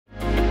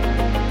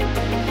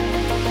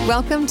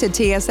Welcome to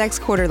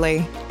TSX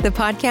Quarterly, the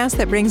podcast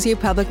that brings you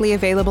publicly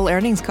available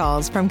earnings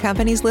calls from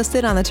companies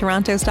listed on the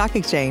Toronto Stock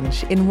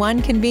Exchange in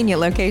one convenient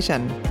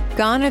location.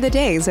 Gone are the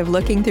days of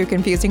looking through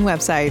confusing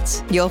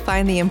websites. You'll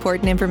find the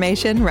important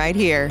information right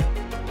here.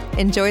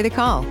 Enjoy the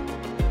call.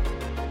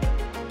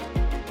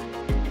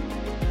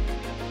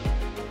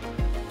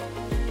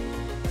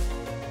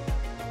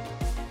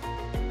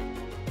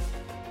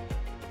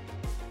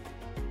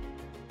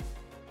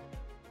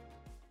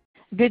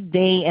 Good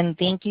day and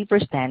thank you for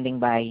standing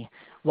by.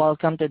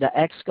 Welcome to the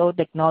EXCO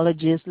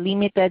Technologies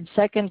Limited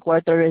Second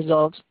Quarter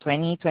Results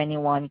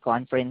 2021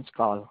 conference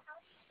call.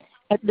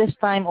 At this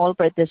time, all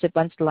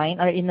participants' lines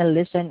are in a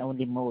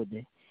listen-only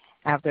mode.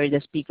 After the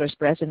speaker's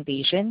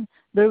presentation,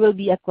 there will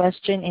be a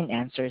question and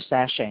answer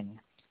session.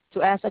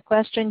 To ask a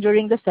question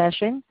during the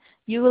session,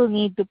 you will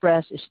need to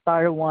press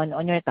star 1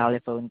 on your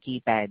telephone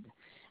keypad.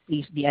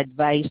 Please be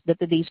advised that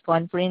today's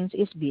conference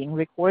is being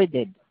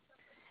recorded.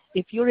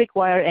 If you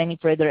require any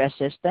further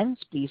assistance,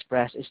 please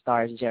press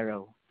star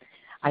 0.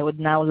 I would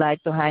now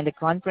like to hand the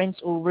conference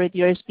over to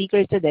your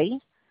speaker today,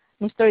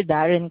 Mr.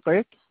 Darren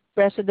Kirk,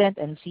 President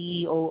and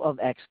CEO of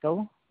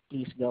EXCO.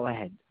 Please go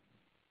ahead.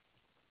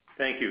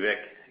 Thank you, Vic.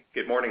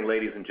 Good morning,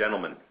 ladies and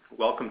gentlemen.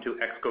 Welcome to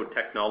EXCO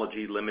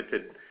Technology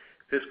Limited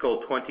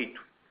Fiscal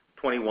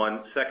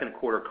 2021 second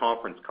quarter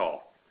conference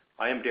call.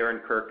 I am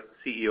Darren Kirk,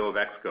 CEO of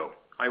EXCO.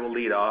 I will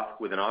lead off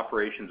with an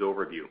operations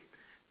overview.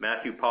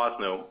 Matthew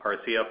Posno, our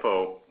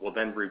CFO, will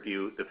then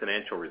review the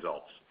financial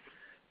results.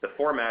 The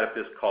format of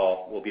this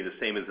call will be the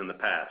same as in the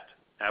past.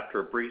 After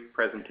a brief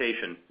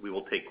presentation, we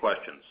will take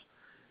questions.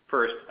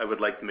 First, I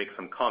would like to make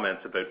some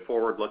comments about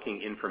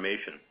forward-looking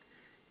information.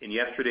 In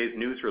yesterday's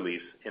news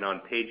release and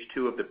on page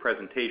 2 of the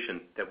presentation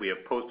that we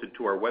have posted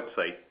to our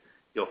website,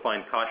 you'll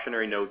find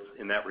cautionary notes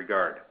in that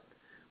regard.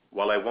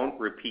 While I won't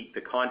repeat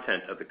the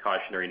content of the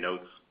cautionary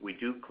notes, we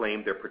do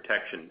claim their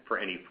protection for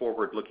any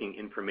forward-looking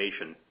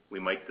information we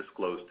might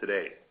disclose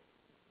today.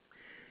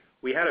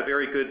 We had a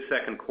very good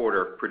second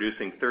quarter,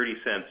 producing 30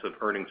 cents of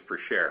earnings per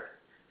share.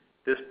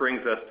 This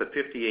brings us to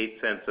 58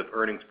 cents of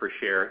earnings per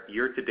share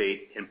year to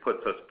date and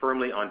puts us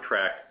firmly on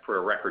track for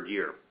a record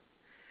year.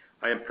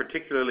 I am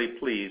particularly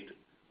pleased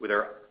with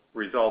our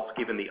results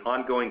given the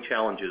ongoing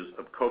challenges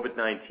of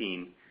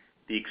COVID-19,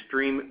 the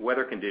extreme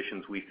weather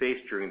conditions we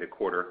faced during the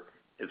quarter,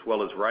 as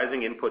well as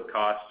rising input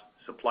costs,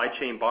 supply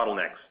chain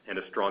bottlenecks, and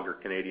a stronger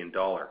Canadian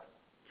dollar.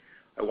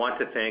 I want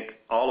to thank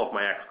all of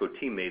my EXCO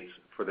teammates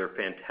for their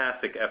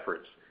fantastic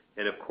efforts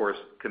and, of course,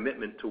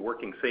 commitment to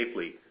working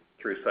safely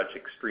through such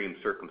extreme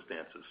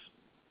circumstances.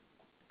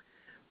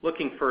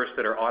 Looking first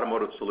at our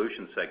Automotive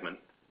Solutions segment,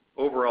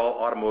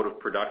 overall automotive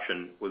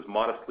production was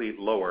modestly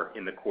lower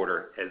in the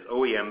quarter as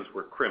OEMs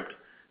were crimped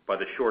by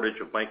the shortage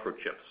of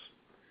microchips.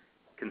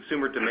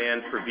 Consumer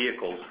demand for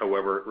vehicles,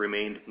 however,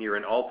 remained near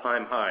an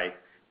all-time high,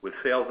 with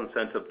sales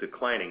incentives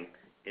declining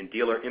and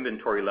dealer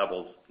inventory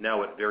levels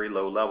now at very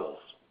low levels.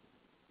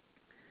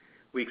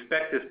 We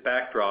expect this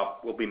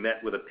backdrop will be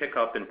met with a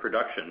pickup in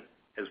production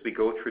as we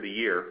go through the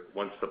year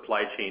once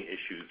supply chain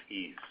issues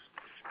ease.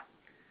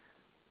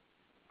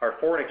 Our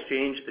foreign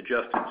exchange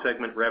adjusted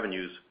segment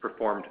revenues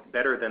performed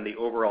better than the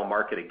overall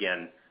market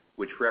again,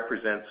 which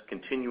represents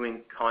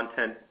continuing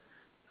content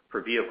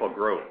per vehicle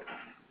growth.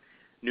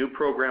 New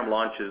program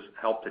launches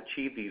helped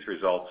achieve these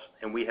results,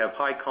 and we have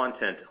high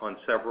content on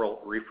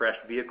several refreshed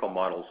vehicle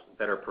models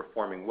that are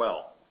performing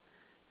well.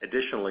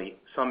 Additionally,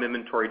 some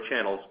inventory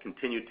channels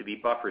continue to be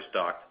buffer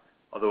stocked,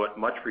 although at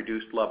much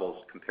reduced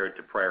levels compared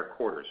to prior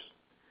quarters.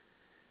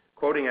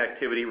 Quoting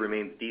activity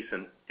remains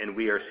decent, and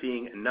we are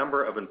seeing a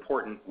number of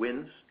important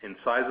wins and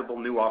sizable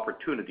new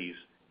opportunities,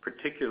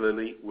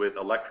 particularly with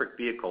electric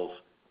vehicles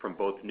from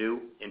both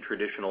new and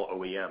traditional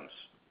OEMs.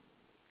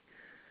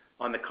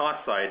 On the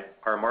cost side,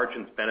 our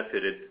margins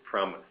benefited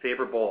from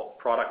favorable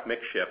product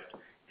mix shift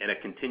and a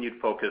continued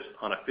focus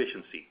on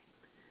efficiency.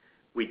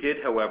 We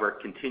did, however,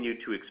 continue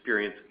to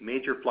experience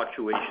major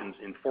fluctuations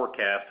in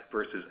forecast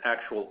versus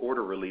actual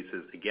order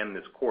releases again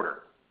this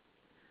quarter.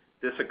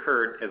 This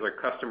occurred as our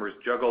customers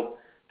juggled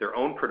their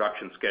own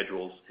production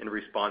schedules in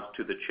response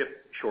to the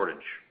chip shortage.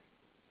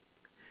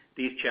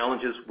 These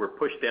challenges were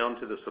pushed down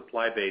to the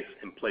supply base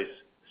and placed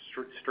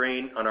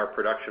strain on our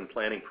production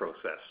planning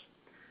process.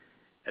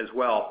 As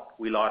well,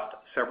 we lost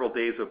several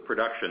days of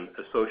production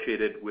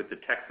associated with the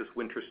Texas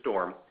winter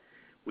storm.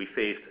 We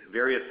faced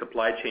various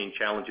supply chain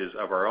challenges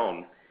of our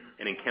own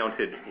and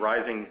encountered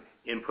rising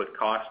input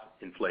cost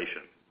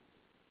inflation.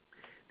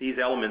 These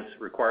elements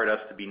required us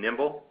to be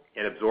nimble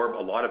and absorb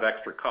a lot of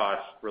extra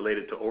costs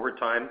related to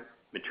overtime,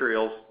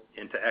 materials,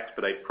 and to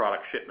expedite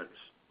product shipments.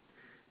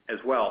 As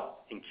well,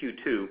 in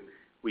Q2,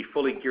 we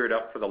fully geared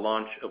up for the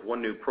launch of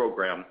one new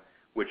program,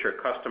 which our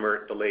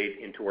customer delayed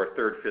into our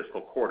third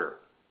fiscal quarter.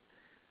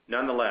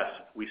 Nonetheless,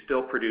 we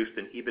still produced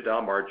an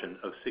EBITDA margin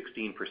of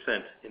 16%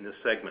 in this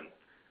segment.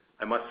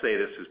 I must say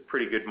this is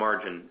pretty good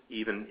margin,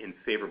 even in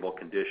favorable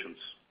conditions.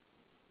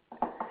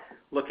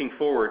 Looking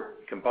forward,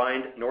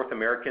 combined North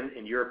American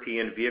and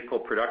European vehicle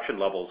production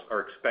levels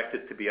are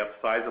expected to be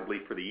up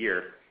sizably for the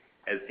year,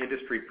 as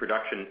industry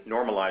production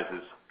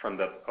normalizes from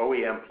the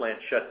OEM plant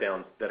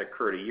shutdowns that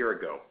occurred a year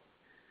ago.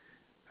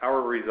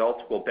 Our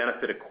results will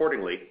benefit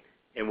accordingly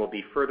and will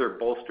be further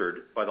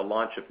bolstered by the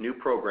launch of new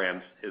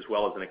programs as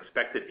well as an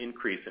expected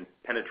increase in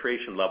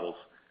penetration levels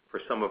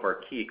for some of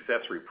our key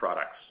accessory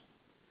products.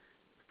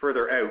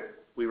 Further out,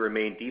 we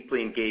remain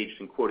deeply engaged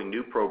in quoting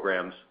new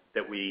programs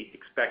that we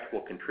expect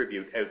will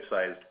contribute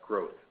outsized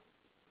growth.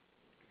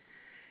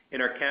 In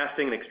our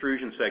casting and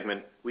extrusion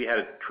segment, we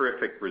had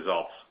terrific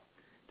results.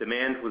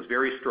 Demand was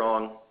very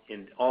strong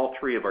in all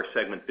three of our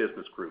segment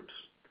business groups.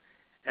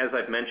 As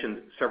I've mentioned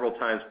several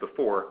times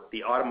before,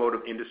 the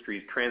automotive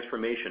industry's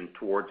transformation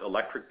towards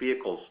electric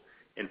vehicles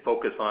and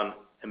focus on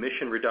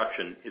emission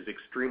reduction is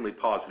extremely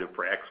positive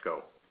for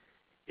EXCO.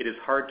 It is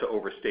hard to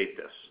overstate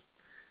this.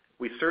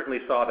 We certainly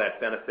saw that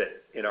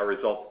benefit in our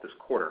results this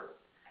quarter.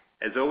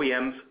 As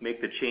OEMs make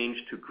the change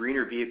to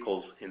greener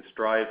vehicles and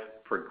strive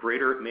for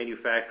greater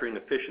manufacturing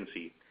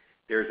efficiency,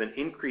 there is an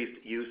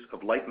increased use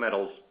of light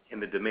metals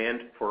and the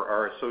demand for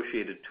our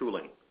associated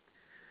tooling.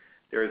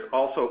 There is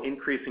also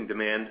increasing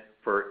demand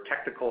for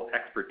technical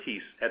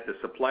expertise at the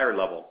supplier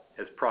level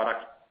as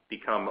products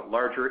become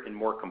larger and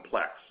more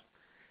complex.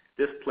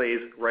 This plays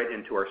right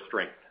into our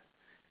strength.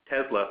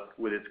 Tesla,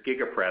 with its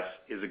GigaPress,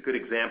 is a good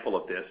example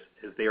of this,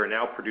 as they are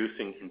now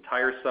producing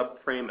entire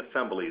subframe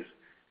assemblies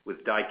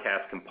with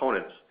die-cast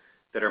components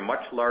that are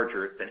much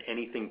larger than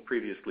anything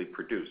previously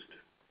produced.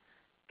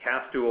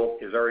 Castool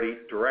is already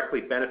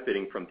directly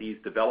benefiting from these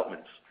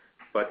developments,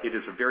 but it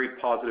is a very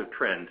positive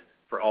trend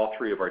for all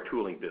three of our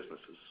tooling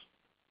businesses.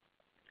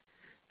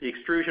 The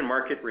extrusion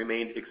market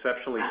remained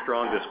exceptionally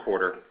strong this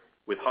quarter,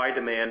 with high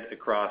demand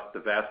across the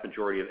vast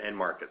majority of end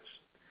markets.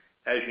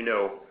 As you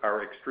know,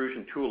 our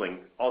extrusion tooling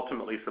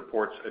ultimately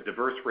supports a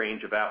diverse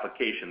range of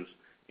applications,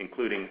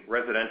 including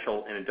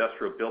residential and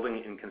industrial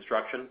building and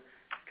construction,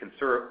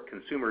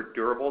 consumer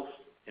durables,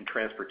 and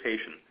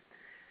transportation.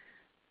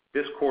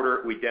 This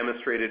quarter, we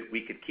demonstrated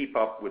we could keep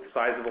up with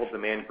sizable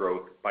demand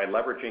growth by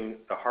leveraging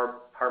the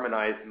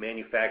harmonized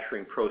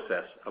manufacturing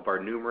process of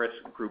our numerous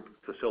group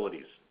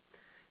facilities.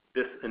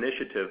 This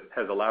initiative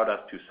has allowed us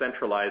to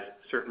centralize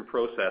certain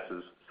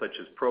processes such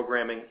as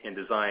programming and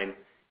design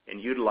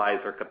and utilize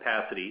our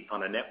capacity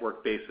on a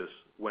network basis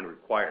when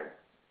required.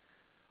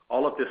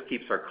 All of this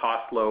keeps our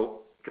cost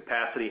low,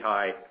 capacity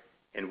high,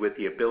 and with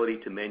the ability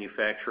to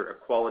manufacture a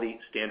quality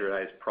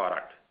standardized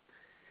product.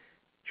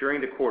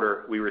 During the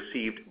quarter, we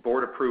received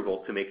board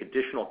approval to make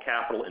additional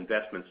capital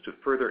investments to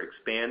further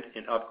expand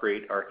and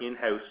upgrade our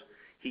in-house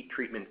heat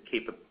treatment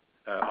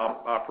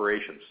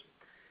operations.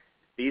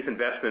 These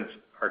investments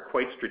are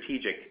quite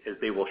strategic as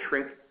they will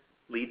shrink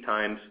lead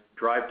times,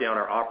 drive down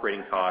our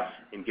operating costs,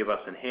 and give us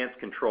enhanced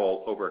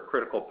control over a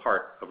critical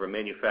part of our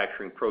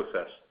manufacturing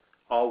process,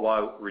 all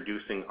while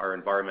reducing our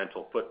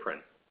environmental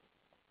footprint.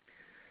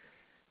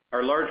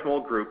 Our large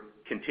mold group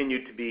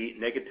continued to be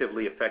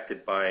negatively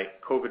affected by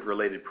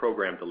COVID-related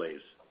program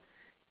delays.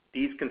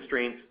 These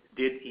constraints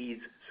did ease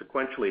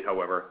sequentially,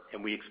 however,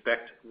 and we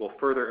expect will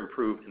further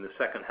improve in the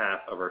second half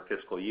of our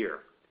fiscal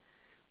year.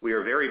 We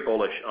are very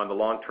bullish on the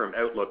long-term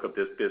outlook of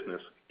this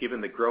business,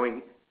 given the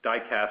growing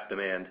die-cast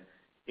demand,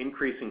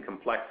 increasing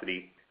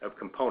complexity of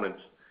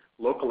components,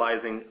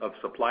 localizing of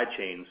supply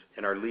chains,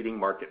 and our leading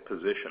market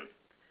position.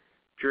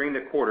 During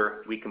the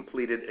quarter, we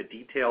completed a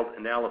detailed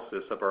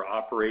analysis of our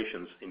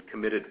operations and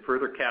committed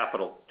further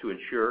capital to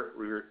ensure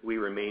we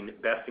remain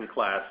best in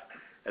class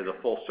as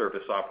a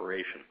full-service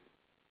operation.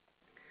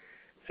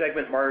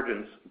 Segment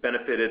margins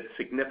benefited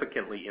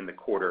significantly in the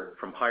quarter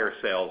from higher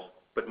sales,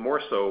 but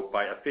more so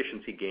by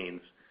efficiency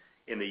gains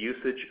in the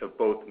usage of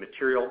both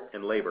material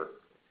and labor.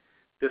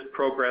 This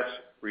progress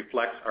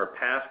reflects our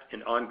past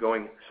and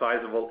ongoing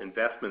sizable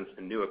investments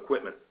in new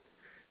equipment,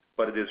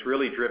 but it is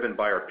really driven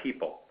by our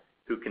people,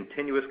 who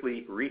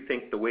continuously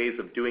rethink the ways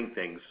of doing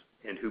things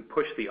and who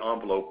push the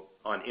envelope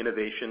on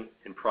innovation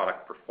and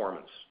product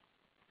performance.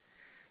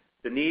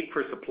 The need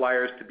for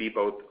suppliers to be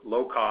both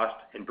low cost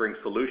and bring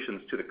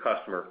solutions to the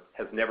customer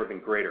has never been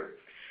greater.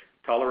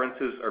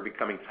 Tolerances are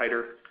becoming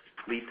tighter,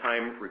 lead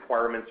time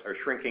requirements are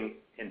shrinking,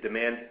 and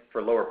demand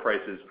for lower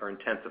prices are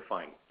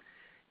intensifying.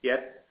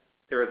 Yet,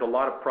 there is a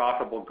lot of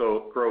profitable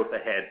growth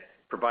ahead,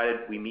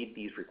 provided we meet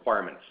these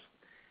requirements.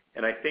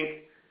 And I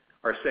think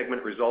our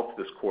segment results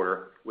this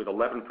quarter, with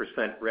 11%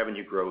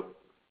 revenue growth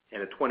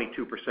and a 22%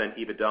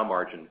 EBITDA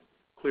margin,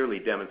 clearly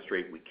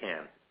demonstrate we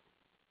can.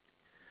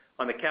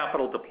 On the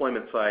capital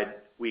deployment side,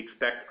 we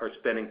expect our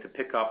spending to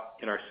pick up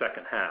in our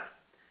second half.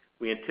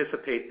 We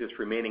anticipate this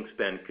remaining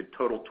spend could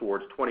total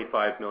towards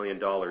 $25 million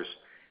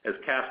as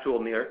Castool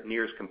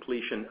nears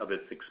completion of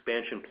its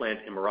expansion plant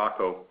in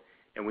Morocco,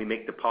 and we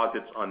make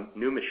deposits on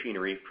new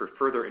machinery for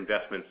further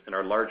investments in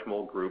our large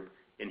mold group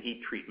and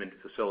heat treatment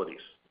facilities.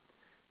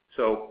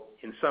 So,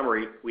 in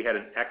summary, we had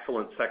an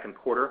excellent second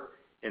quarter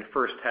and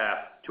first half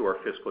to our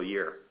fiscal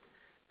year.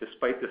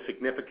 Despite the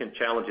significant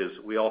challenges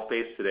we all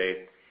face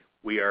today,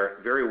 we are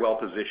very well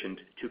positioned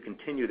to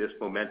continue this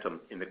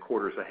momentum in the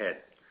quarters ahead.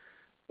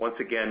 Once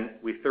again,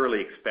 we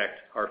thoroughly expect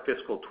our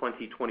fiscal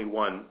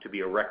 2021 to be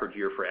a record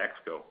year for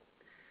EXCO.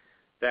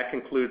 That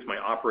concludes my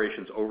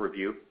operations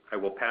overview. I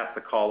will pass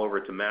the call over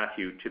to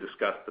Matthew to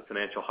discuss the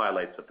financial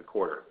highlights of the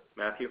quarter.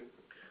 Matthew?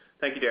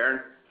 Thank you,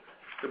 Darren.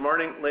 Good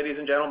morning, ladies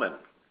and gentlemen.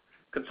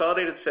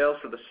 Consolidated sales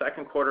for the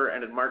second quarter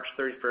ended March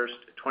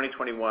 31st,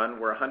 2021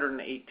 were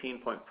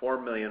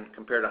 $118.4 million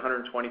compared to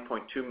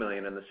 $120.2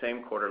 million in the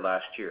same quarter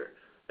last year,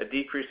 a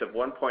decrease of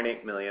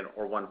 $1.8 million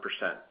or 1%.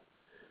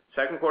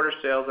 Second quarter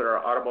sales at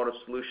our Automotive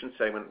Solutions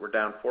segment were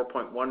down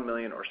 $4.1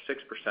 million or 6%,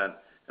 and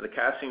the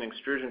Casting and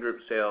Extrusion Group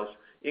sales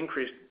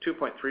increased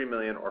 $2.3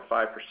 million or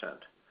 5%.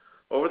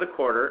 Over the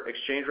quarter,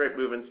 exchange rate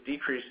movements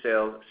decreased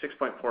sales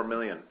 $6.4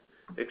 million.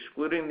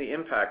 Excluding the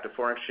impact of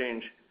foreign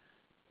exchange,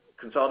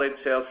 consolidated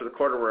sales for the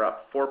quarter were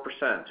up 4%.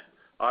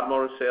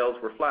 Automotive sales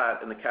were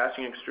flat, and the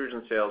casting and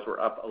extrusion sales were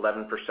up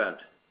 11%.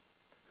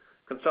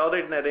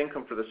 Consolidated net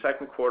income for the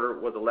second quarter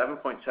was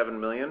 $11.7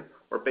 million,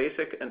 or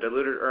basic and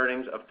diluted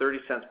earnings of 30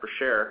 cents per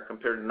share,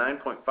 compared to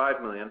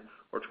 $9.5 million,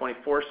 or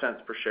 24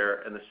 cents per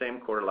share in the same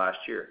quarter last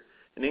year,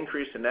 an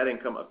increase in net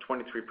income of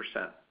 23%.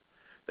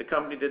 The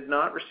company did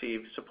not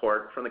receive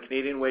support from the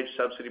Canadian Wage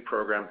Subsidy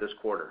Program this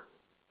quarter.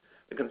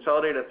 The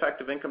consolidated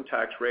effective income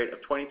tax rate of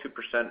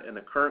 22% in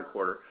the current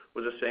quarter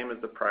was the same as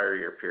the prior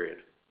year period.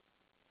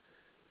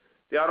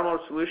 The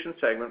Automotive Solutions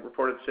segment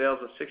reported sales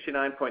of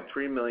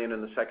 $69.3 million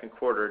in the second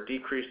quarter, a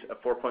decrease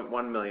of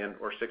 $4.1 million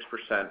or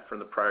 6% from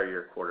the prior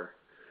year quarter.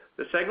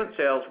 The segment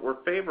sales were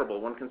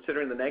favorable when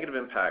considering the negative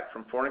impact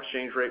from foreign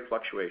exchange rate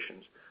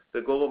fluctuations,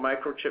 the global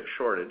microchip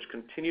shortage,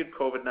 continued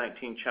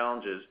COVID-19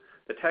 challenges,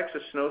 the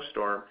Texas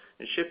snowstorm,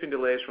 and shipping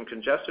delays from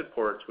congested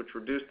ports, which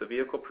reduced the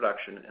vehicle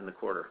production in the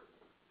quarter.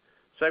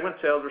 Segment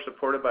sales were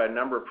supported by a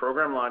number of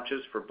program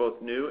launches for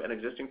both new and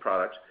existing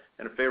products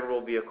and a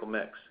favorable vehicle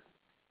mix.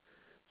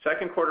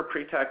 Second quarter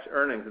pre-tax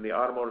earnings in the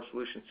Automotive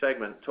Solutions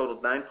segment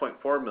totaled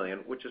 $9.4 million,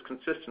 which is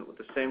consistent with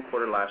the same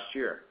quarter last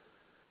year.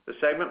 The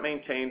segment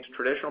maintained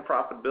traditional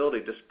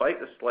profitability despite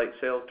the slight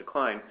sales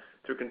decline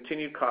through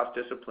continued cost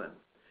discipline.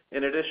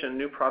 In addition,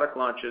 new product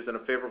launches and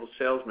a favorable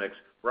sales mix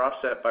were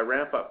offset by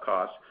ramp-up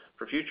costs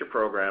for future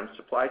programs,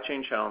 supply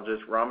chain challenges,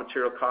 raw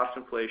material cost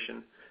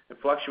inflation, and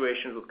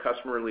fluctuations with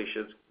customer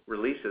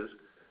releases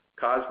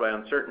caused by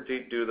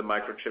uncertainty due to the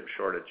microchip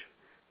shortage.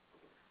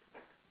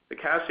 The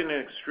Casting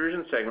and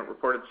Extrusion segment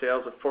reported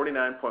sales of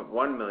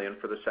 $49.1 million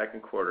for the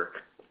second quarter,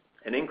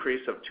 an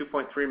increase of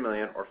 $2.3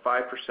 million or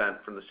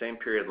 5% from the same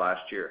period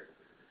last year.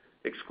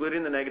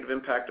 Excluding the negative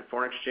impact of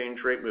foreign exchange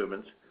rate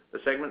movements, the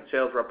segment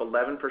sales were up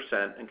 11%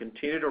 and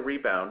continue to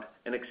rebound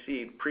and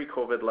exceed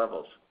pre-COVID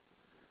levels.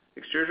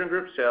 Extrusion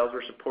Group sales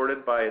were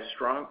supported by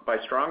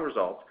strong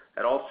results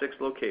at all 6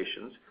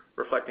 locations,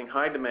 reflecting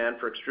high demand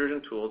for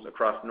extrusion tools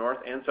across North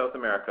and South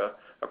America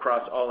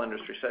across all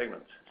industry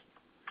segments.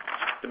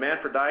 Demand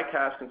for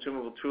die-cast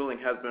consumable tooling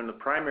has been the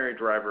primary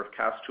driver of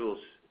cast tools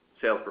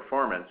sales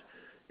performance.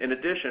 In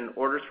addition,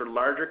 orders for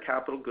larger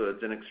capital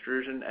goods and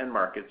extrusion end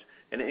markets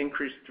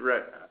increased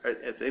throughout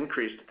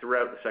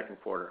the second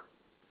quarter.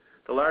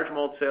 The large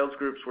mold sales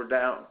groups were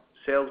down.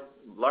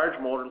 Large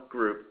mold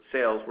group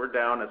sales were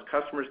down as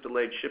customers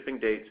delayed shipping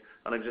dates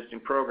on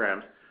existing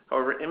programs.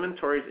 However,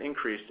 inventories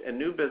increased and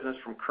new business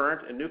from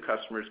current and new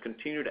customers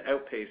continued to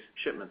outpace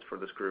shipments for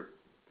this group.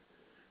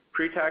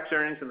 Pre-tax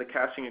earnings in the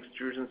Casting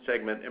Extrusion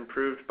segment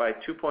improved by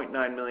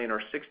 $2.9 million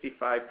or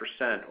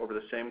 65% over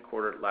the same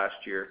quarter last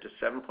year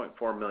to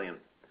 $7.4 million.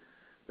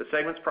 The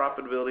segment's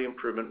profitability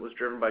improvement was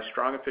driven by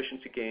strong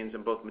efficiency gains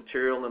in both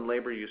material and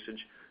labor usage,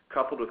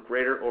 coupled with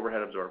greater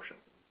overhead absorption.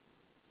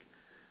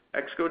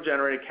 EXCO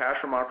generated cash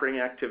from operating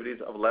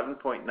activities of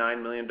 $11.9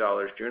 million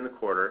during the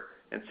quarter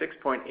and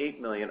 $6.8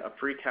 million of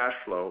free cash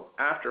flow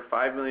after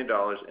 $5 million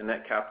in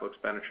net capital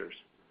expenditures.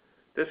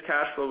 This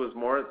cash flow was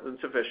more than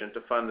sufficient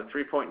to fund the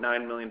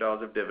 $3.9 million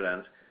of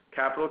dividends.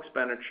 Capital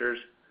expenditures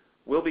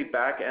will be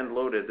back-end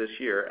loaded this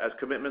year as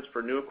commitments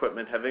for new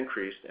equipment have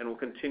increased and will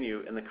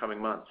continue in the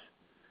coming months.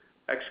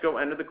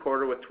 EXCO ended the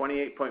quarter with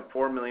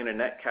 $28.4 million in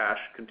net cash,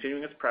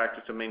 continuing its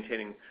practice of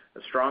maintaining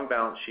a strong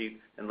balance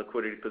sheet and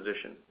liquidity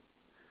position.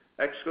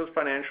 EXCO's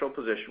financial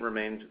position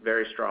remains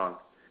very strong.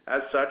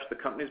 As such, the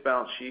company's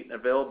balance sheet and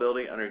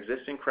availability under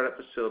existing credit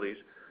facilities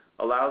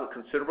allow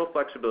considerable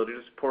flexibility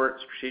to support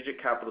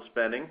strategic capital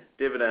spending,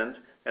 dividends,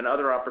 and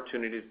other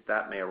opportunities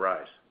that may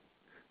arise.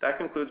 That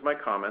concludes my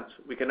comments.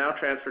 We can now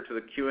transfer to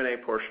the Q&A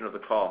portion of the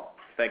call.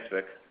 Thanks,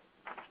 Vic.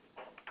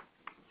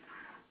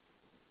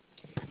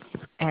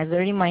 As a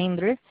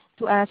reminder,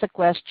 to ask a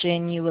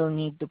question, you will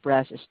need to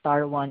press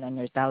star 1 on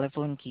your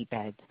telephone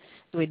keypad.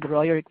 To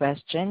withdraw your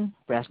question,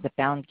 press the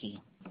pound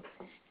key.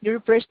 Your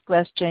first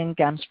question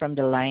comes from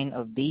the line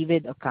of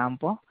David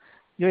Ocampo.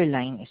 Your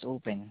line is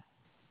open.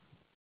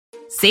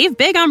 Save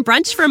big on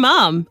brunch for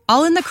mom,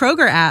 all in the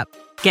Kroger app.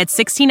 Get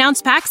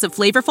 16-ounce packs of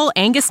flavorful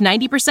Angus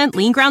 90%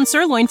 lean ground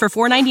sirloin for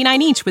 $4.99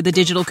 each with a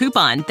digital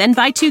coupon. Then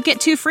buy 2, get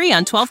 2 free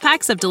on 12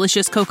 packs of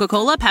delicious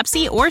Coca-Cola,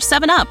 Pepsi, or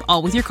 7-Up,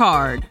 all with your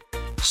card.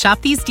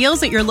 Shop these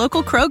deals at your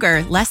local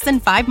Kroger, less than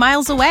 5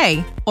 miles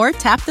away. Or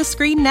tap the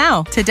screen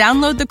now to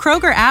download the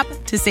Kroger app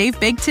to save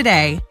big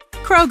today.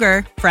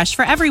 Kroger, fresh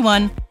for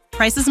everyone.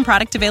 Prices and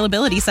product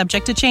availability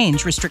subject to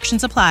change.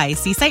 Restrictions apply.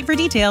 See site for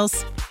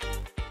details.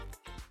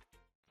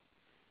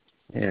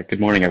 Yeah, good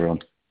morning,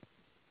 everyone.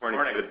 Morning.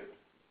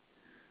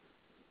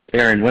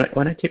 Darren,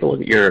 when I take a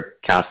look at your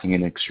casting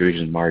and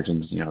extrusion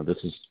margins, this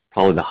is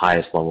probably the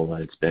highest level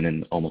that it's been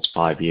in almost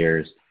 5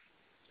 years.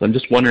 So I'm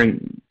just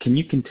wondering, can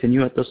you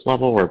continue at this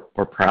level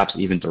or perhaps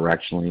even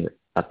directionally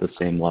at the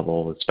same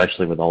level,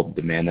 especially with all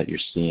the demand that you're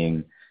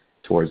seeing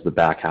towards the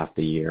back half of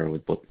the year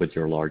with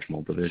your large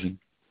mold division?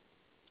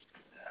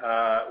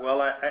 Well,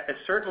 I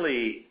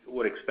certainly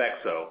would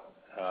expect so.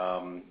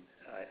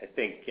 I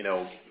think,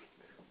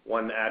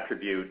 one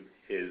attribute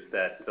is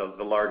that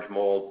the large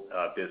mold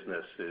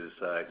business is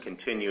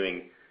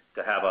continuing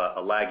to have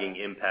a lagging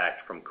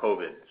impact from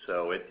COVID.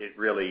 So it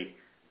really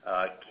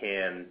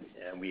can,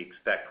 and we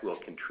expect will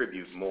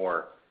contribute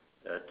more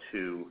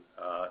to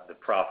the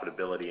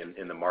profitability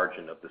in the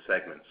margin of the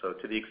segment. So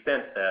to the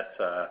extent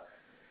that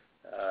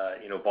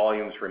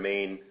volumes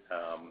remain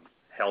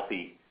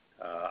healthy,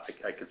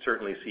 I could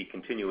certainly see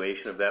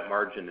continuation of that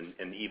margin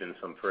and even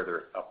some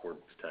further upward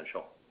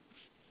potential.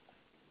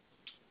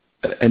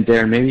 And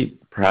Darren, maybe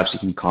perhaps you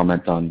can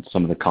comment on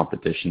some of the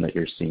competition that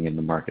you're seeing in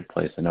the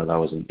marketplace. I know that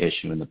was an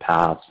issue in the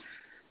past.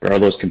 But are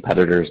those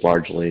competitors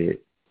largely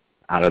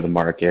out of the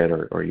market,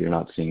 or you're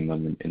not seeing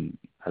them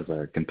as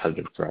a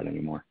competitive threat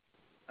anymore?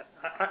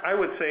 I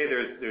would say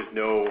there's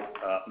no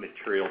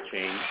material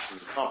change. The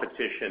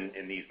competition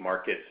in these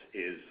markets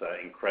is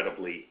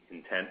incredibly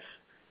intense.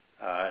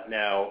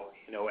 Now,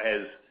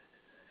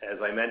 as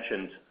I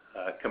mentioned,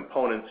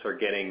 components are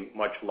getting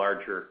much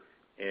larger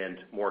and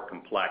more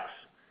complex,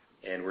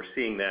 and we're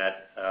seeing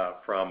that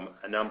from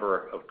a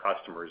number of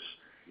customers.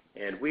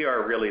 And we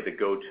are really the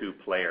go-to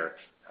player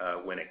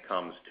when it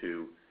comes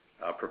to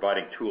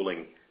providing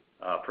tooling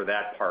for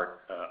that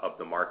part of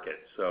the market.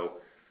 So,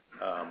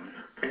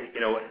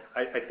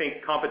 I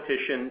think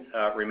competition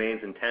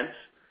remains intense,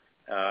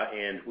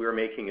 and we're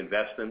making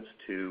investments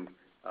to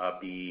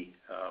be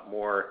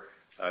more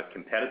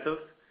competitive,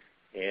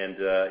 and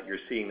you're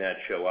seeing that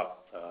show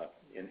up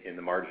in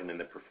the margin and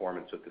the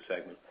performance of the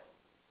segment.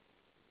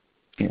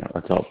 Yeah,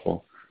 that's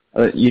helpful.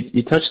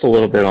 You touched a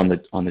little bit on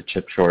the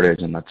chip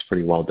shortage, and that's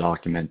pretty well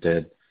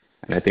documented.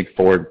 And I think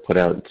Ford put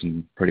out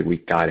some pretty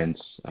weak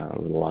guidance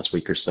over the last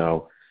week or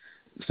so.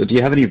 So do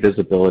you have any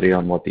visibility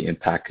on what the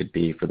impact could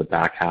be for the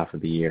back half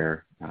of the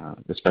year,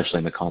 especially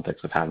in the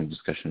context of having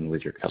discussion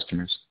with your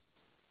customers?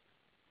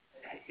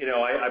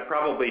 I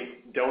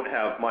probably don't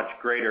have much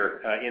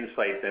greater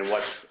insight than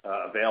what's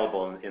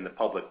available in the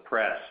public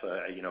press.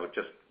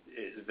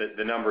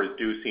 The numbers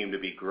do seem to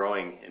be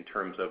growing in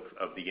terms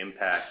of the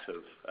impacts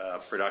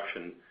of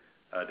production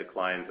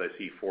declines. I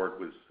see Ford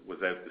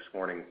was out this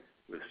morning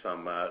with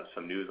some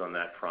news on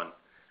that front.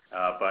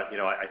 But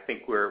I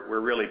think we're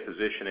really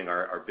positioning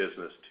our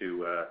business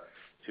to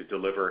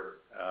deliver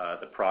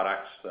the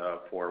products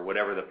for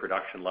whatever the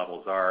production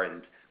levels are,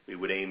 and we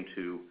would aim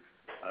to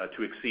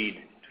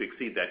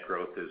exceed that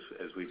growth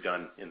as we've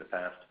done in the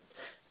past.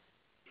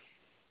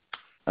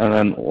 And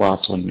then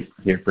last one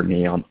here for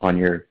me on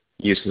your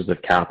uses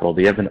of capital.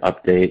 Do you have an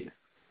update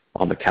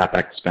on the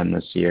CapEx spend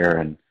this year,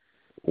 and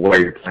what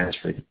are your plans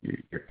for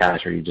your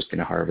cash? Are you just going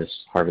to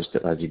harvest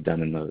it as you've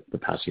done in the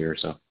past year or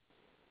so?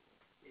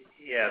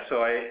 Yeah,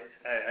 so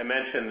I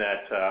mentioned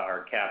that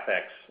our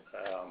CapEx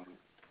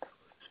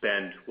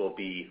spend will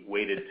be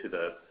weighted to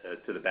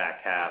the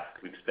back half.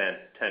 We've spent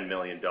 $10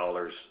 million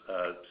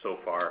so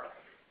far,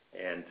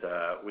 and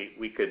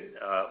we could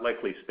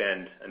likely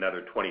spend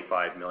another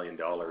 $25 million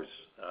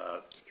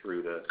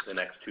through the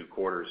next 2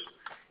 quarters,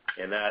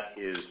 and that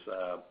is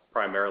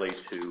primarily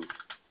to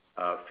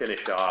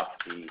finish off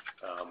the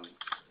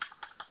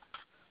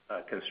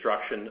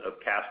construction of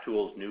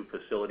Castool's new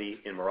facility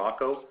in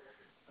Morocco,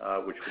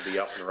 which will be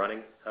up and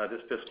running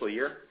this fiscal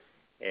year,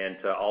 and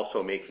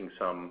also making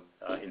some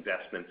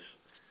investments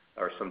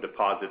or some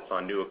deposits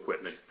on new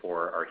equipment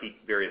for our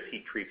various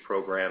heat treat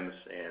programs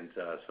and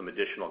some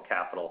additional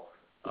capital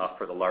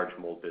for the large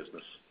mold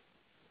business.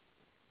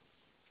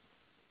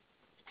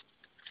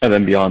 And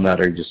then beyond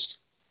that, are you just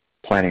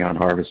planning on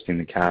harvesting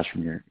the cash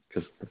from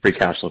because the free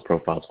cash flow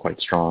profile is quite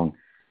strong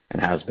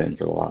and has been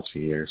for the last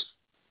few years?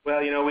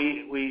 Well,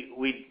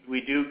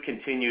 we do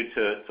continue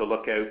to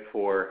look out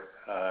for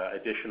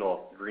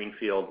additional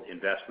greenfield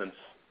investments.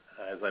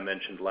 As I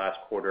mentioned last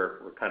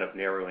quarter, we're kind of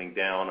narrowing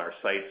down our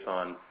sights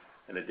on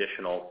an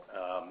additional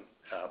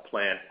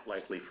plant,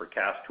 likely for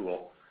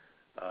Castool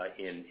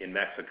in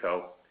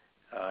Mexico.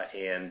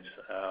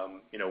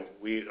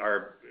 We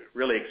are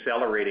really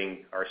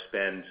accelerating our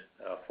spend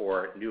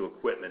for new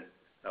equipment.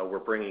 We're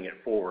bringing it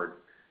forward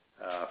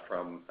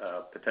from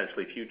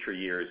potentially future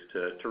years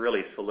to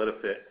really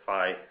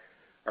solidify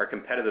our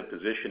competitive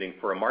positioning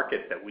for a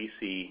market that we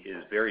see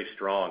is very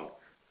strong,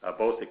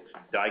 both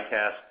die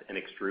cast and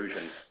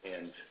extrusion.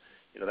 And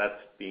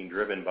that's being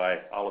driven by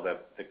all of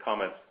the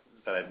comments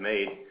that I've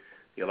made,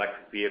 the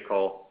electric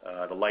vehicle,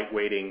 the light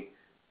weighting,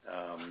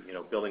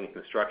 building and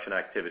construction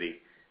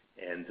activity.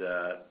 And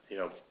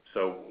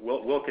so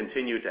we'll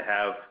continue to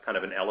have kind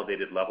of an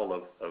elevated level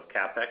of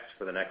CapEx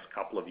for the next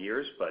couple of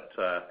years, but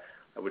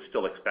I would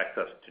still expect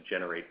us to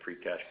generate free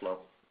cash flow.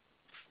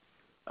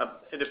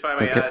 And if I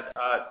may add,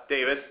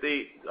 David,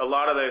 a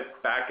lot of the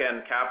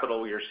back-end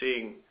capital you're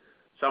seeing,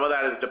 some of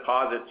that is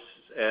deposits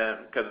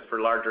because it's for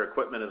larger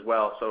equipment as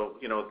well. So,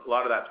 a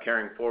lot of that's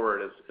carrying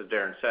forward, as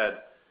Darren said,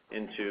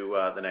 into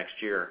the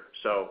next year.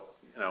 So,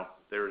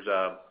 there's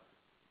a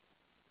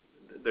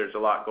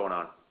lot going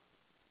on.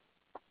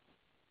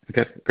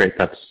 Okay, great.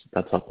 That's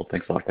helpful.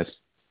 Thanks a lot, guys.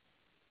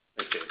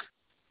 Thank you.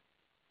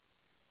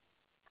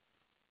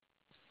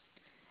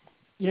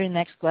 Your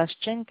next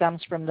question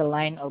comes from the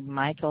line of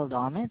Michael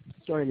Doumet.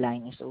 Your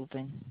line is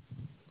open.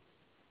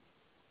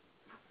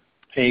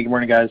 Hey, good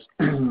morning, guys.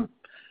 Morning,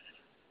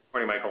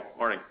 Michael.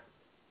 Morning.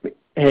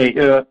 Hey,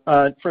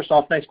 first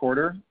off, nice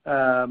quarter.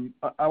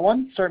 I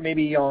want to start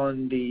maybe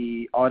on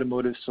the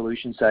Automotive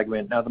Solutions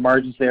segment. Now, the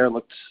margins there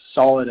looked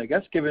solid, I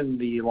guess, given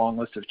the long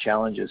list of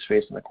challenges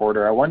faced in the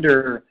quarter. I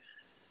wonder,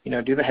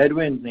 do the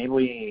headwinds,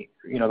 namely,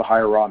 the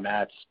higher raw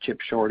mats, chip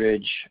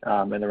shortage,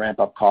 and the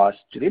ramp-up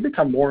costs, do they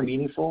become more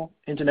meaningful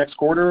into next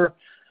quarter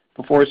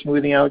before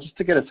smoothing out, just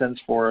to get a sense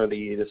for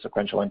the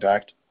sequential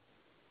impact?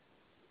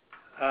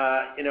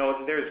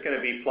 There's going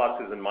to be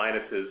pluses and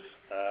minuses.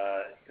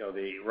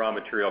 The raw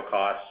material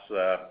costs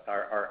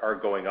are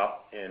going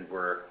up, and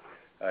we're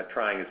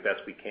trying as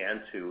best we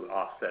can to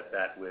offset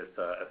that with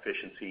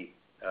efficiency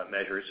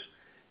measures.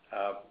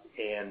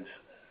 And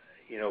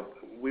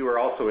we were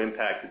also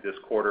impacted this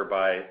quarter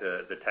by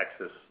the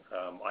Texas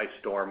ice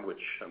storm,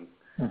 which I'm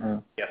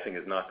guessing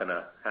is not going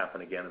to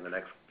happen again in the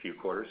next few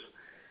quarters.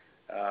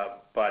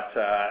 But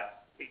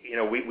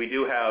we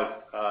do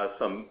have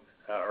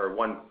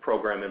one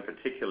program in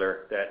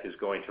particular that is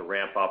going to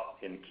ramp up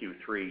in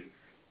Q3,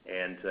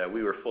 and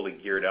we were fully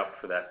geared up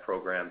for that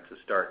program to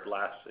start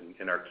last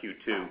in our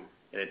Q2,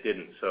 and it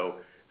didn't. So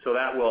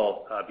that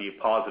will be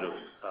a positive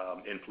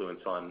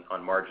influence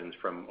on margins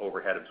from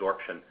overhead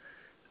absorption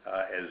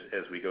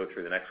as we go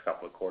through the next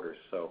couple of quarters.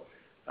 So,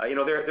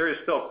 there is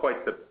still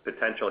quite the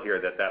potential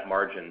here that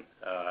margin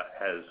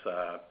has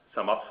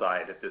some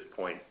upside at this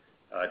point,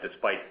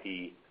 despite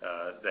the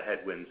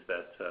headwinds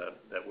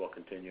that will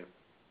continue.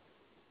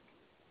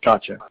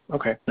 Gotcha.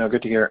 Okay. No,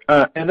 good to hear.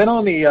 And then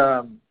on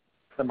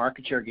the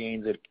market share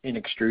gains in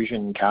extrusion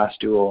and cast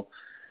tool,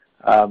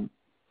 can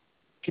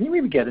you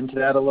maybe get into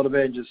that a little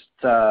bit? Just,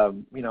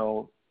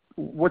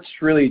 what's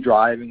really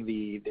driving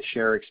the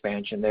share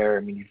expansion there?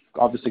 I mean, you've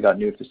obviously got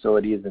new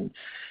facilities and,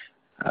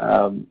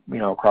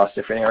 across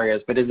different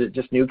areas, but is it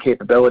just new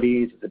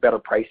capabilities? Is it better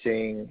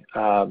pricing?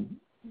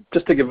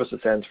 Just to give us a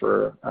sense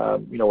for,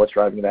 what's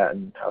driving that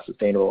and how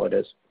sustainable it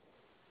is.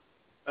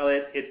 Well,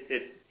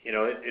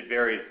 it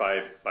varies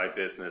by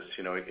business.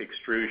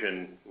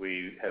 Extrusion,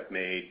 we have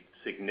made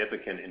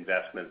significant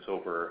investments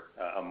over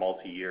a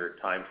multi-year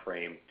time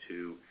frame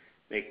to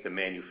make the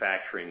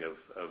manufacturing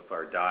of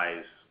our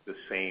dies the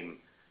same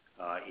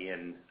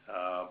in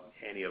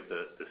any of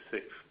the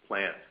 6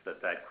 plants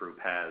that group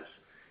has.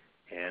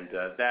 And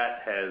that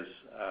has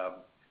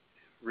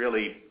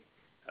really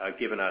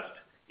given us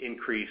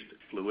increased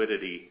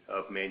fluidity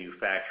of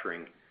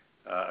manufacturing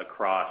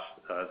across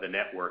the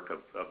network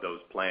of those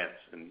plants,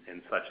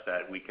 and such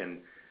that we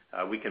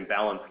can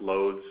balance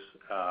loads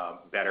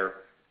better.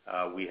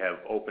 We have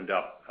opened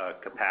up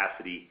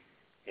capacity,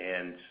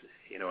 and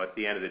at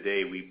the end of the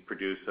day, we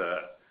produce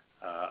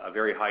a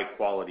very high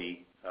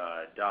quality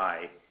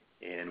die,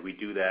 and we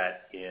do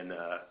that in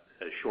a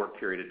short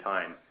period of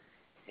time.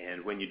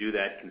 And when you do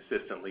that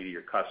consistently to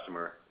your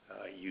customer,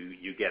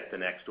 you get the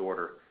next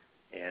order,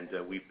 and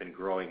we've been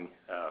growing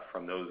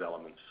from those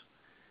elements.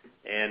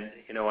 And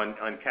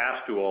on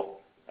cast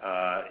tool,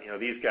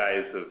 these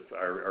guys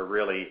are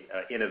really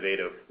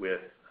innovative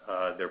with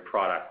their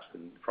products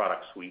and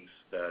product suites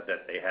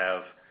that they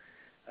have.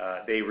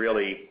 They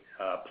really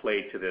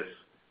play to this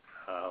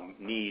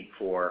need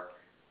for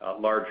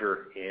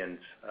larger and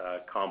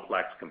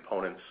complex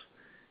components.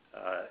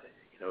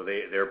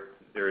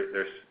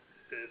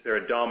 They're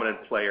a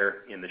dominant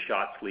player in the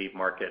shot sleeve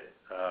market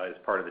as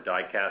part of the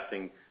die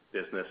casting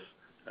business.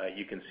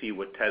 You can see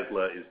what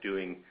Tesla is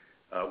doing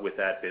with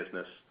that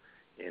business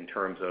in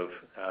terms of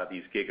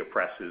these giga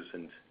presses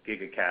and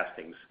giga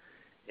castings,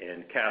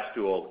 and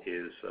Castool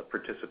is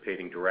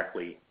participating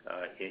directly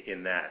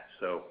in that.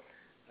 So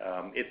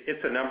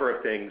it's a number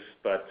of things,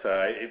 but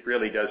it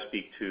really does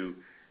speak to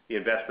the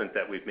investment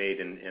that we've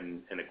made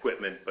in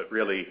equipment, but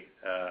really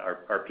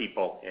our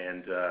people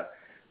and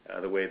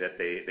the way that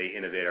they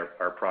innovate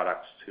our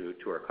products to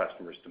our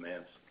customers'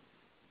 demands.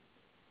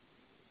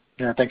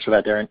 Yeah, thanks for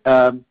that,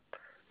 Darren.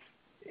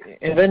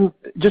 And then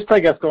just, I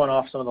guess, going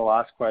off some of the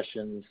last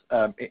questions,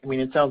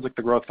 it sounds like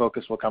the growth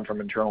focus will come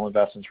from internal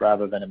investments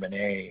rather than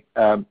M&A.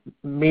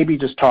 Maybe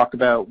just talk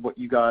about what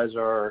you guys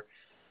are,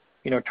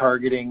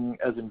 targeting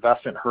as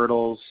investment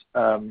hurdles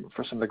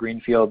for some of the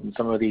greenfield and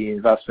some of the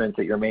investments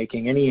that you're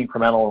making. Any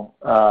incremental,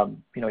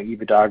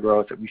 EBITDA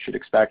growth that we should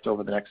expect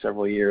over the next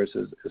several years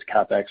as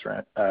CapEx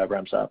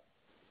ramps up?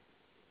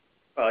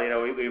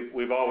 Well,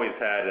 we've always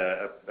had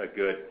a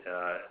good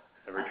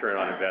return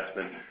on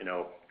investment.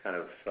 Kind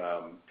of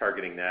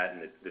targeting that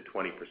in the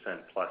 20%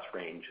 plus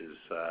range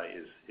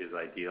is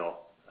ideal.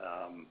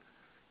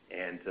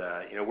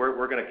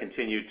 We're going to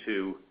continue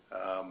to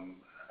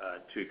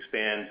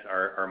expand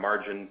our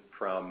margin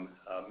from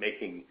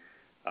making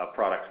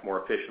products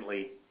more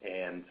efficiently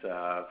and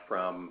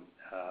from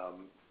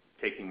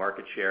taking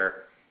market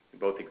share in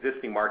both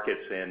existing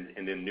markets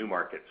and in new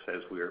markets,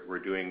 as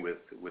we're doing with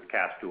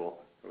Castool,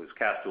 or as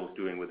Castool is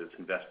doing with its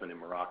investment in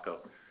Morocco.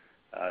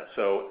 A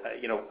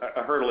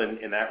hurdle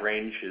in that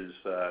range is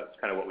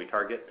kind of what we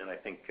target, and I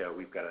think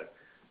we've got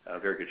a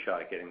very good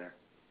shot at getting there.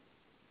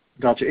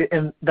 Gotcha.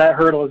 And that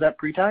hurdle, is that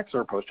pre-tax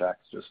or post-tax?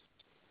 Just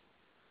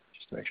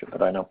to make sure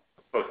that I know.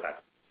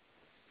 Post-tax.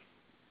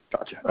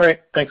 Gotcha. All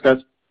right. Thanks, guys.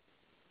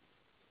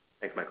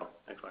 Thanks, Michael.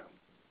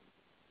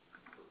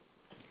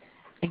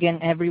 Again,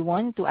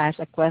 everyone, to ask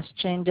a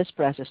question, just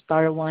press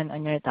star 1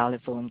 on your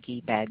telephone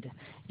keypad.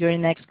 Your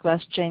next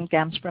question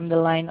comes from the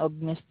line of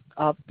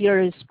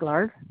Peter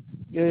Sklar.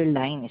 Your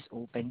line is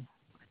open.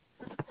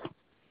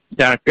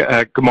 Yeah,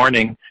 good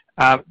morning.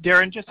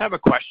 Darren, just have a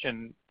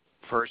question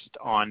first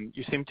on,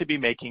 you seem to be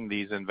making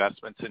these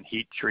investments in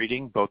heat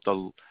treating, both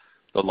the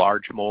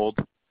large mold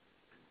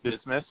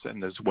business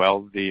and as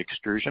well the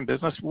extrusion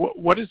business.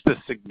 What is the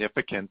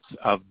significance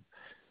of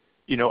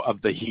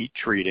the heat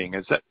treating?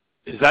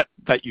 Is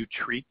that you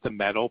treat the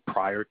metal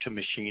prior to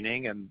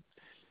machining and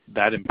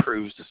that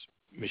improves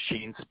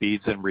machine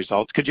speeds and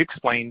results? Could you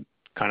explain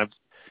kind of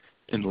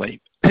in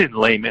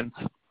layman's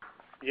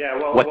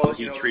what the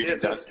heat treating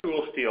does? The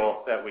tool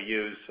steel that we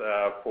use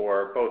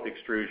for both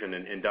extrusion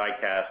and die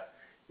cast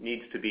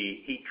needs to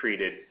be heat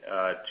treated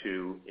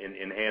to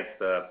enhance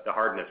the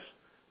hardness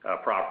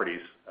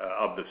properties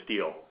of the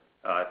steel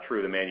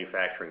through the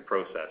manufacturing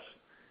process.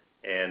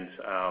 And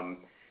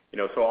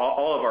so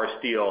all of our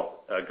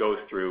steel goes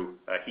through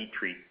a heat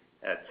treat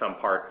at some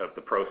part of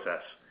the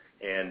process.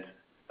 And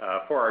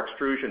for our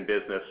extrusion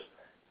business,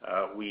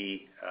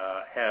 we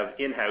have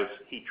in-house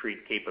heat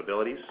treat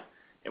capabilities,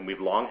 and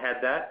we've long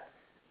had that,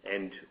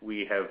 and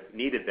we have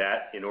needed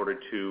that in order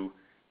to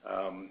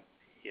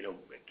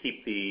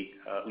keep the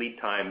lead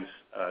times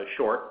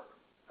short.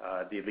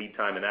 The lead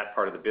time in that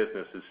part of the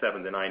business is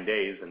 7 to 9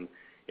 days, and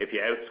if you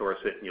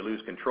outsource it and you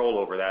lose control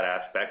over that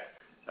aspect,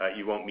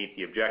 you won't meet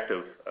the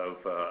objective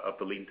of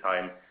the lead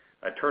time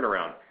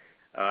turnaround.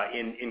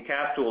 In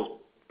Castool's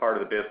part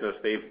of the business,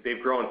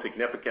 they've grown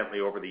significantly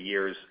over the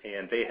years,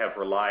 and they have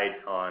relied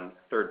on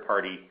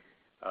third-party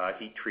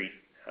heat treat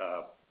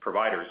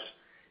providers.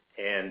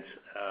 And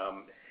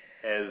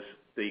as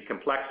the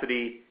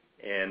complexity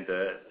and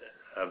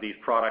of these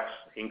products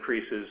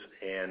increases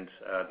and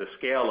the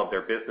scale of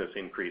their business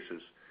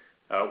increases,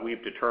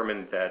 we've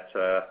determined that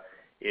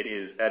it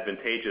is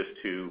advantageous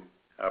to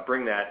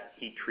bring that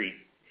heat treat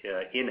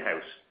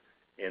in-house.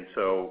 And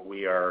so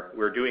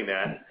we're doing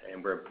that,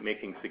 and we're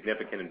making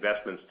significant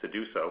investments to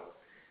do so.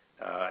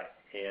 I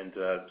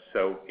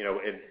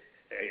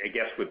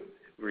guess with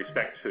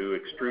respect to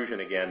extrusion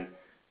again,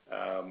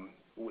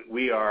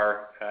 we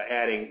are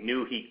adding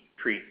new heat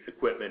treat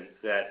equipment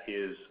that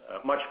is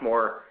much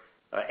more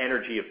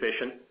energy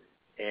efficient,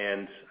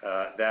 and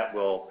that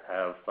will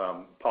have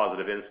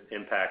positive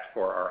impacts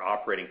for our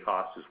operating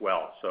costs as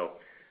well. So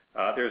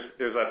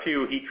there's a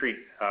few heat treat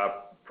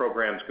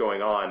programs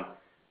going on,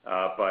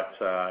 but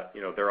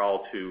they're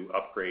all to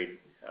upgrade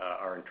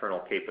our internal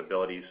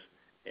capabilities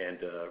and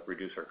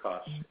reduce our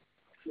costs.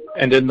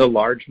 And in the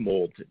large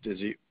mold,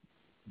 do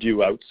you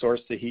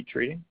outsource the heat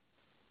treating?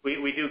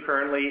 We do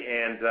currently,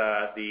 and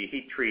the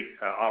heat treat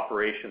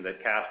operation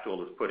that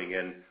Castool is putting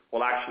in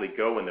will actually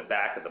go in the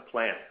back of the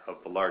plant of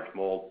the large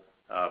mold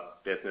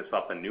business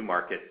up in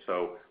Newmarket.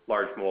 So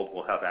large mold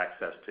will have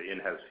access to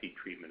in-house heat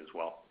treatment as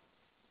well.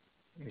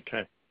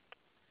 Okay.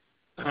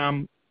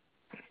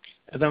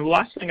 And then the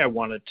last thing I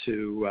wanted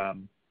to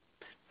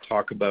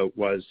talk about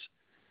was,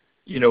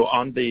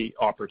 on the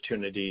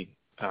opportunity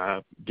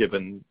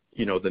given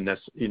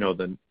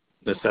the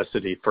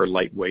necessity for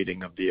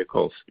lightweighting of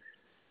vehicles.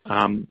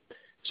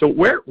 So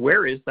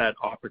where is that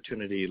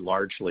opportunity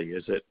largely?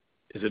 Is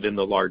it in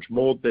the large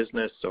mold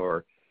business,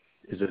 or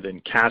is it in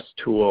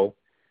Castool?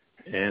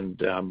 And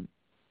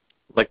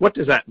what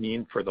does that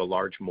mean for the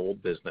large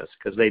mold business?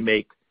 Because they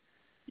make,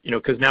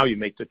 because now you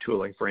make the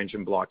tooling for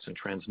engine blocks and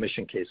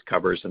transmission case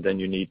covers, and then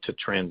you need to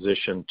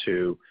transition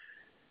to,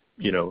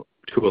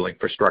 tooling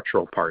for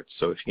structural parts.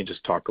 So if you can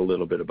just talk a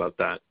little bit about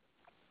that.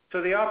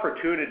 So the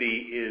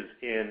opportunity is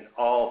in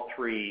all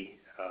three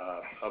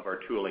of our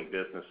tooling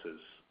businesses.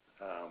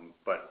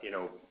 But,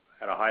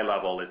 at a high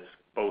level, it's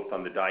both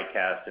on the die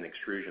cast and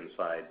extrusion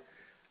side.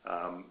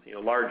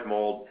 Large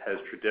mold has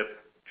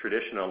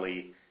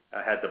traditionally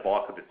had the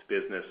bulk of its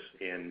business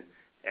in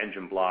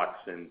engine blocks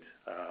and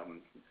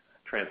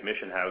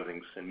transmission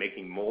housings and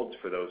making molds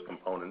for those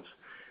components.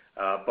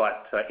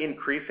 But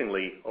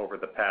increasingly over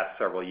the past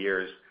several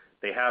years,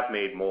 they have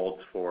made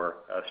molds for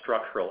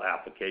structural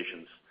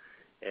applications.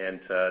 And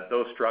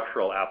those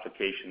structural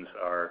applications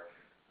are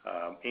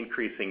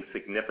increasing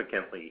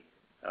significantly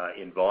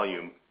in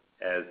volume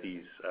as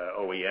these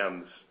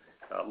OEMs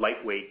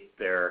lightweight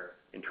their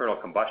internal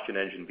combustion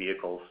engine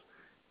vehicles,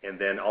 and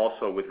then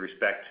also with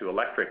respect to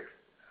electric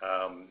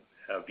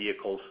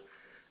vehicles,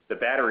 the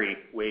battery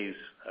weighs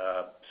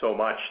so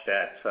much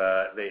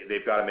that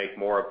they've got to make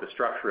more of the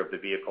structure of the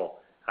vehicle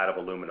out of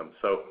aluminum.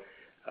 So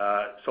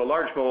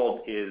Large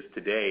Mold is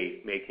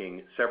today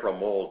making several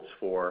molds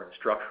for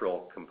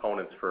structural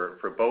components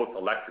for both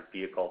electric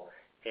vehicle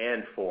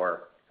and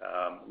for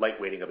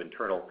lightweighting of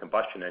internal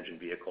combustion engine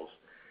vehicles.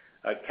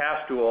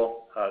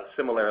 Castool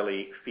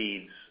similarly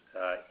feeds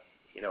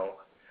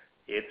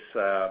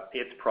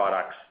its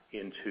products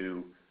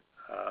into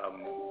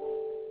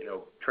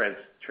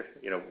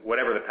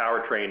whatever the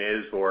powertrain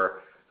is,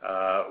 or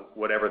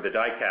whatever the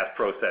die-cast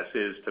process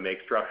is to make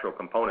structural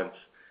components.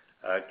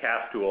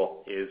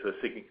 Castool is a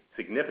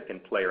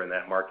significant player in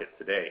that market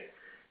today.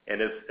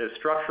 And as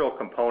structural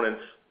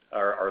components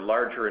are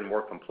larger and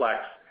more complex,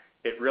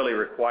 it really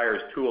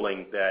requires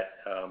tooling that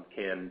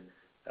can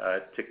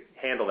to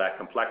handle that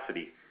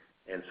complexity.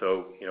 And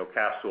so,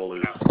 Castool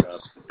is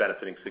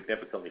benefiting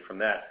significantly from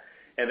that.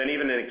 And then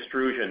even in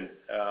extrusion,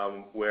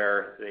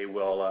 where they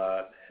will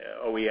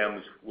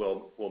OEMs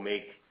will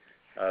make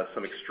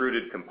some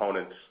extruded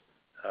components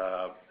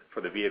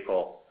for the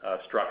vehicle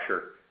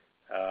structure.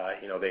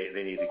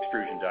 They need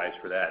extrusion dies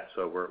for that,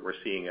 so we're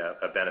seeing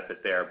a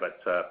benefit there. But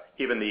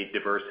given the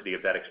diversity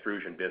of that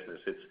extrusion business,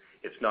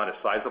 it's not as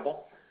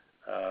sizable,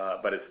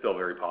 but it's still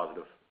very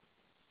positive.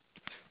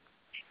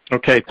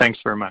 Okay, thanks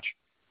very much.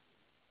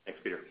 Thanks,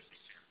 Peter.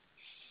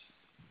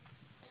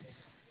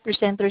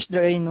 Presenters,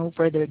 there are no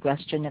further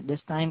questions at this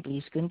time.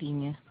 Please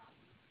continue.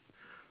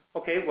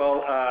 Okay,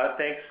 well,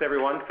 thanks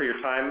everyone for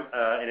your time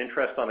and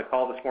interest on the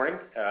call this morning.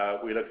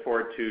 We look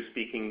forward to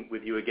speaking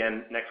with you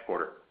again next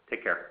quarter.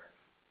 Take care.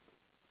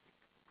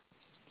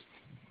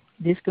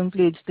 This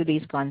concludes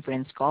today's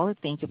conference call.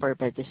 Thank you for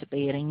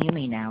participating. You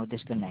may now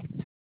disconnect.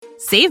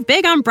 Save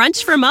big on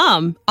brunch for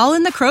mom, all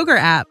in the Kroger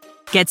app.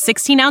 Get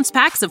 16-ounce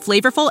packs of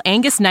flavorful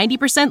Angus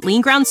 90%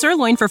 lean ground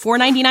sirloin for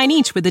 $4.99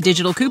 each with a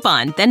digital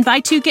coupon. Then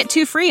buy 2, get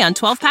 2 free on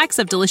 12 packs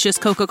of delicious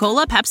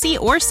Coca-Cola, Pepsi,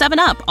 or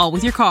 7-Up, all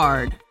with your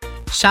card.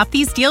 Shop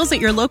these deals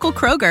at your local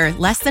Kroger,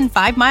 less than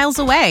 5 miles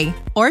away.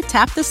 Or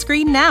tap the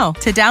screen now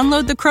to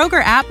download the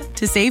Kroger app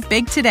to save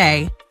big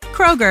today.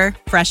 Kroger,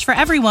 fresh for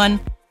everyone.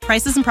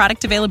 Prices and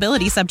product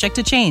availability subject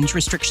to change.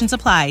 Restrictions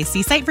apply.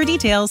 See site for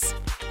details.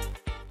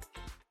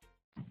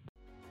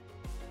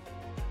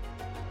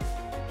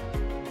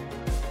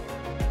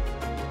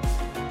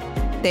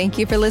 Thank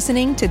you for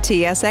listening to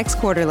TSX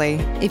Quarterly.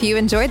 If you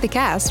enjoyed the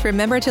cast,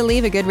 remember to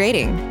leave a good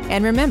rating.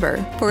 And remember,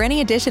 for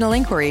any additional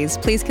inquiries,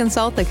 please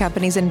consult the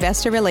company's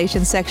investor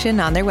relations section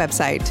on their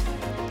website.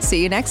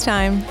 See you next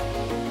time.